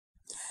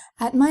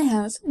At my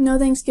house, no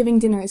Thanksgiving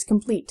dinner is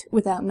complete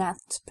without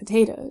mashed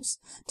potatoes.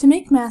 To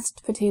make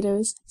mashed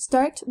potatoes,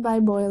 start by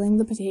boiling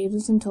the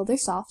potatoes until they're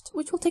soft,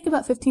 which will take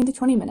about 15 to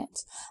 20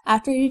 minutes.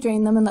 After you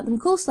drain them and let them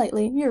cool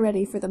slightly, you're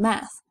ready for the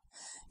math.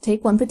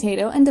 Take one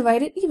potato and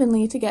divide it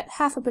evenly to get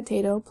half a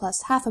potato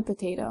plus half a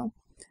potato.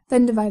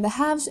 Then divide the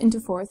halves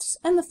into fourths,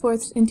 and the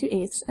fourths into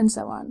eighths, and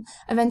so on.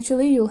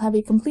 Eventually, you'll have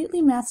a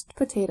completely mashed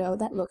potato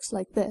that looks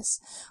like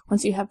this.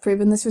 Once you have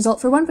proven this result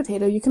for one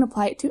potato, you can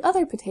apply it to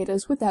other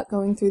potatoes without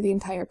going through the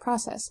entire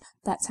process.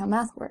 That's how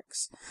math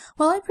works.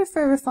 While I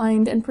prefer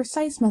refined and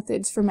precise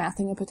methods for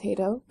mathing a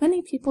potato,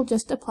 many people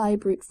just apply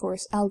brute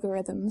force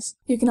algorithms.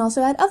 You can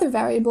also add other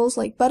variables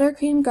like butter,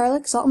 cream,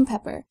 garlic, salt, and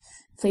pepper.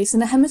 Place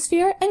in a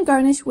hemisphere and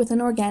garnish with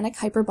an organic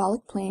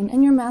hyperbolic plane,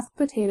 and your mashed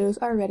potatoes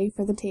are ready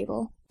for the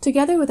table.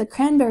 Together with a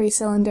cranberry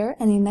cylinder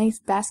and a nice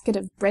basket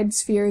of bread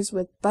spheres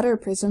with butter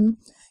prism,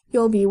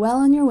 you'll be well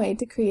on your way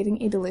to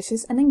creating a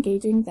delicious and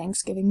engaging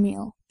Thanksgiving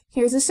meal.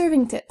 Here's a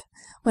serving tip.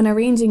 When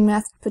arranging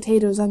mashed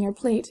potatoes on your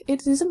plate,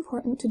 it is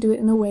important to do it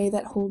in a way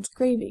that holds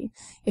gravy.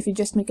 If you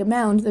just make a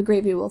mound, the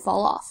gravy will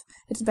fall off.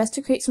 It's best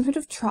to create some sort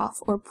of trough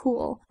or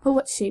pool, but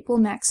what shape will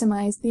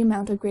maximize the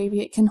amount of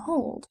gravy it can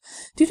hold?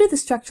 Due to the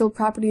structural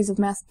properties of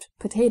mashed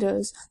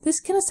potatoes,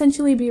 this can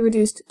essentially be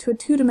reduced to a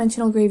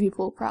two-dimensional gravy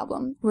pool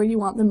problem, where you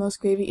want the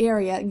most gravy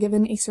area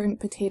given a certain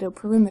potato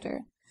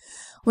perimeter.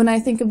 When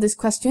I think of this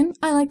question,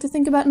 I like to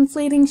think about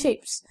inflating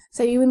shapes.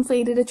 Say you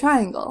inflated a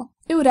triangle.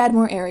 It would add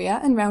more area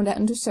and round out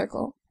into a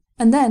circle.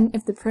 And then,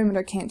 if the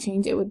perimeter can't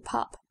change, it would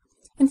pop.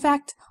 In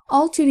fact,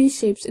 all 2D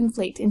shapes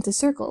inflate into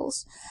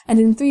circles. And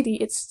in 3D,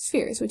 it's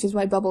spheres, which is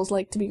why bubbles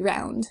like to be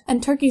round.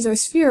 And turkeys are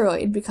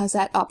spheroid because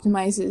that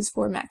optimizes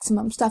for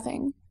maximum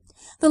stuffing.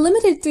 The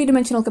limited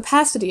three-dimensional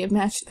capacity of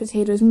mashed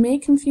potatoes may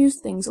confuse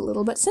things a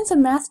little, but since a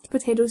mashed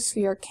potato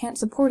sphere can't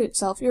support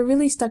itself, you're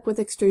really stuck with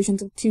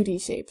extrusions of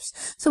 2D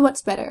shapes. So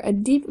what's better, a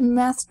deep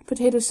mashed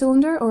potato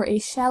cylinder or a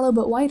shallow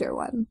but wider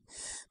one?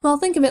 Well,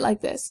 think of it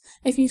like this.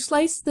 If you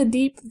slice the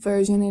deep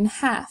version in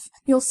half,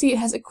 you'll see it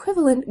has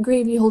equivalent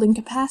gravy-holding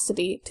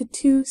capacity to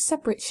two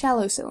separate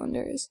shallow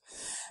cylinders.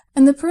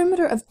 And the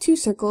perimeter of two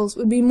circles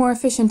would be more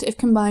efficient if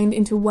combined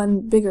into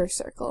one bigger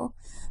circle.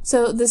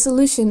 So the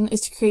solution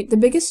is to create the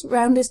biggest,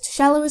 roundest,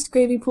 shallowest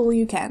gravy pool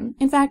you can.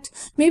 In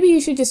fact, maybe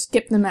you should just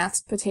skip the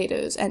mashed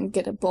potatoes and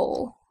get a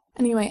bowl.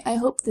 Anyway, I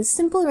hope this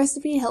simple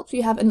recipe helps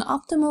you have an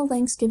optimal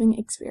Thanksgiving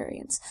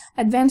experience.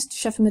 Advanced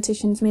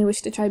chef-maticians may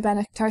wish to try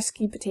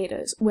Banachtarski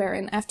potatoes,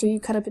 wherein after you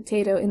cut a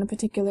potato in a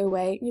particular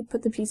way, you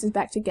put the pieces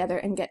back together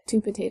and get two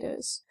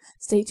potatoes.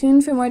 Stay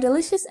tuned for more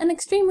delicious and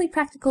extremely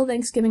practical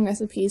Thanksgiving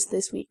recipes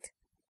this week.